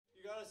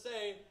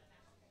say,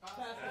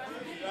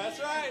 that's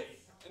right.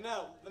 And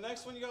now, the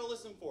next one you gotta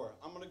listen for.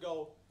 I'm gonna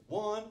go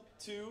 1,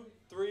 2,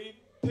 3,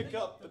 pick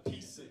up the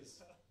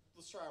pieces.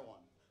 Let's try one.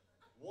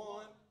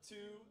 1, 2,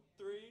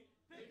 3,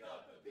 pick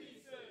up the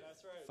pieces.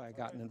 That's right. I've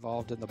gotten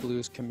involved in the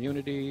blues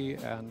community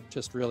and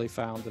just really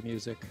found the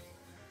music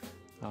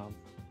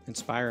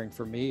inspiring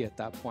for me at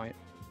that point.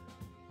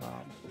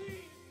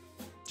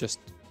 Just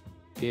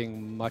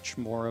being much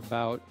more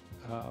about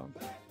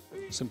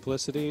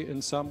simplicity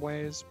in some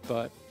ways,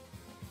 but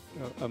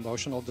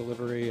emotional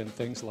delivery and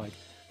things like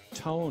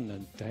tone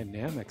and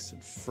dynamics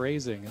and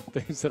phrasing and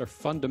things that are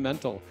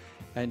fundamental,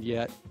 and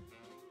yet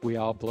we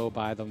all blow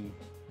by them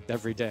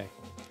every day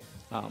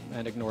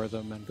and ignore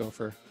them and go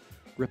for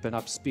ripping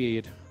up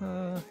speed.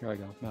 Here I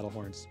go, metal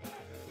horns.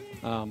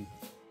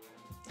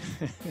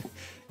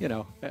 You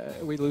know,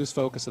 we lose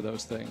focus of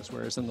those things,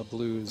 whereas in the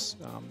blues,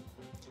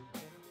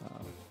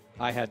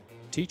 I had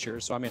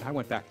teachers, so I mean, I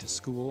went back to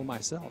school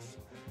myself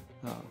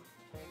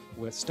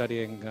with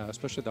studying,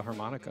 especially the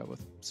harmonica,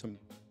 with some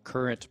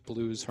current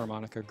blues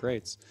harmonica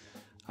greats.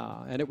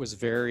 And it was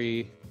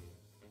very,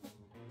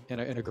 in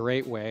a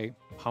great way,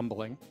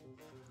 humbling.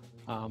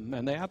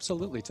 And they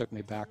absolutely took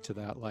me back to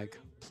that, like,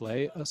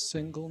 play a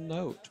single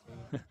note.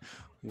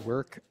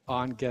 Work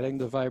on getting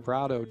the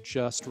vibrato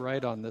just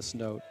right on this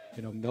note.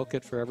 You know, milk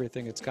it for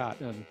everything it's got.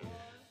 And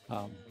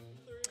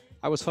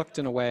I was hooked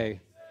in a way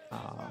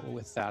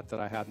with that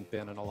I hadn't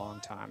been in a long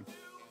time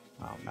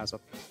as a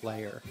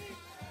player.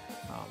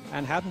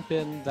 And hadn't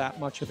been that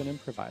much of an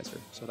improviser,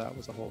 so that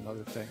was a whole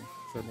other thing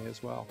for me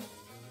as well.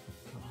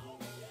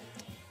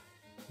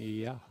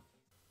 Yeah.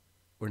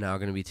 We're now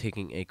going to be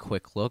taking a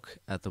quick look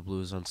at the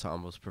Blues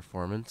Ensemble's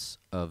performance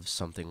of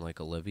Something Like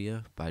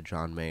Olivia by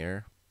John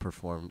Mayer,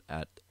 performed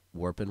at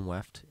Warp and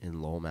Weft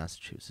in Lowell,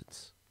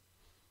 Massachusetts.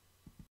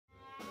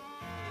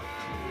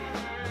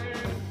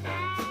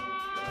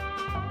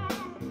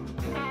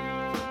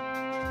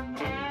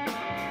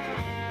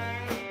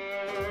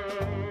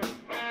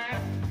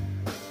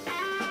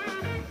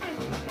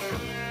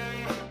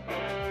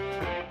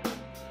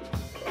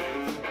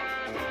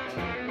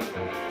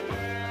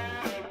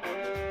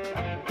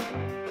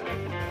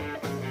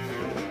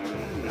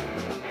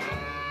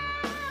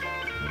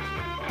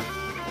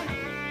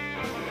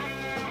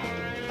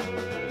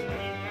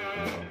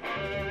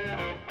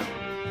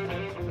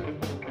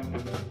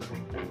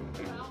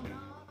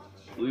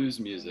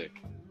 Blues music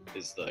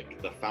is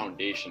like the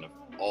foundation of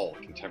all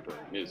contemporary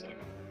music.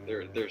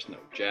 There's no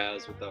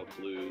jazz without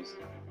blues.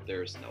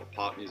 There's no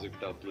pop music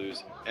without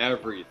blues.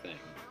 Everything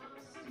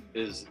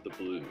is the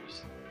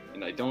blues,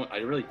 and I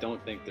really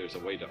don't think there's a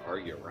way to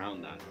argue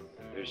around that.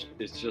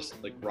 It's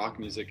just like rock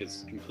music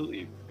is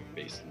completely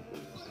based in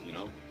blues, you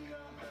know.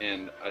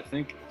 And I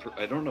think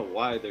I don't know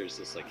why there's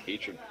this like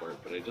hatred for it,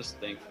 but I just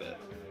think that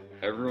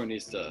everyone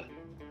needs to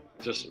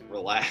just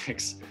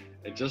relax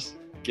and just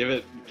give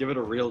it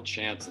a real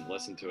chance and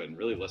listen to it, and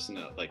really listen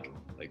to like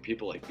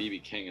people like B.B.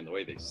 King and the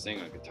way they sing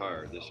on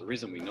guitar. There's a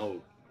reason we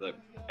know that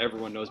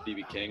everyone knows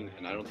B.B. King,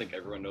 and I don't think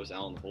everyone knows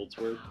Alan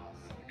Holdsworth,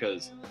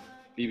 because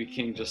B.B.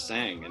 King just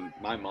sang, and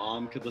my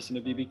mom could listen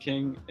to B.B.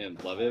 King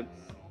and love it,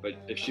 but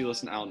if she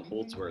listened to Alan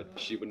Holdsworth,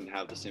 she wouldn't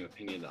have the same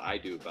opinion that I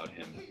do about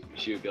him.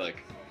 She would be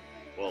like,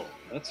 well,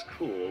 that's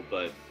cool,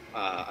 but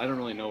I don't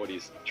really know what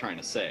he's trying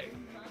to say.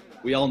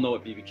 We all know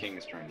what B.B. King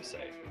is trying to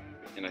say,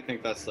 and I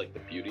think that's like the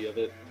beauty of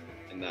it,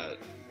 and that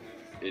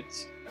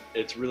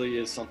it really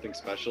is something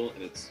special,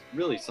 and it's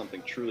really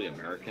something truly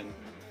American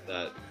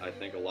that I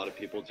think a lot of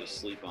people just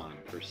sleep on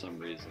for some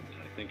reason,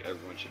 and I think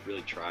everyone should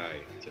really try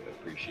to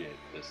appreciate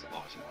this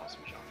awesome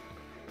genre.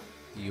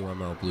 The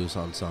UML Blues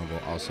Ensemble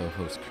also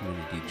hosts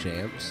community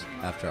jams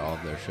after all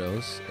of their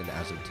shows, and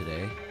as of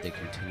today, they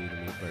continue to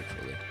meet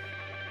virtually.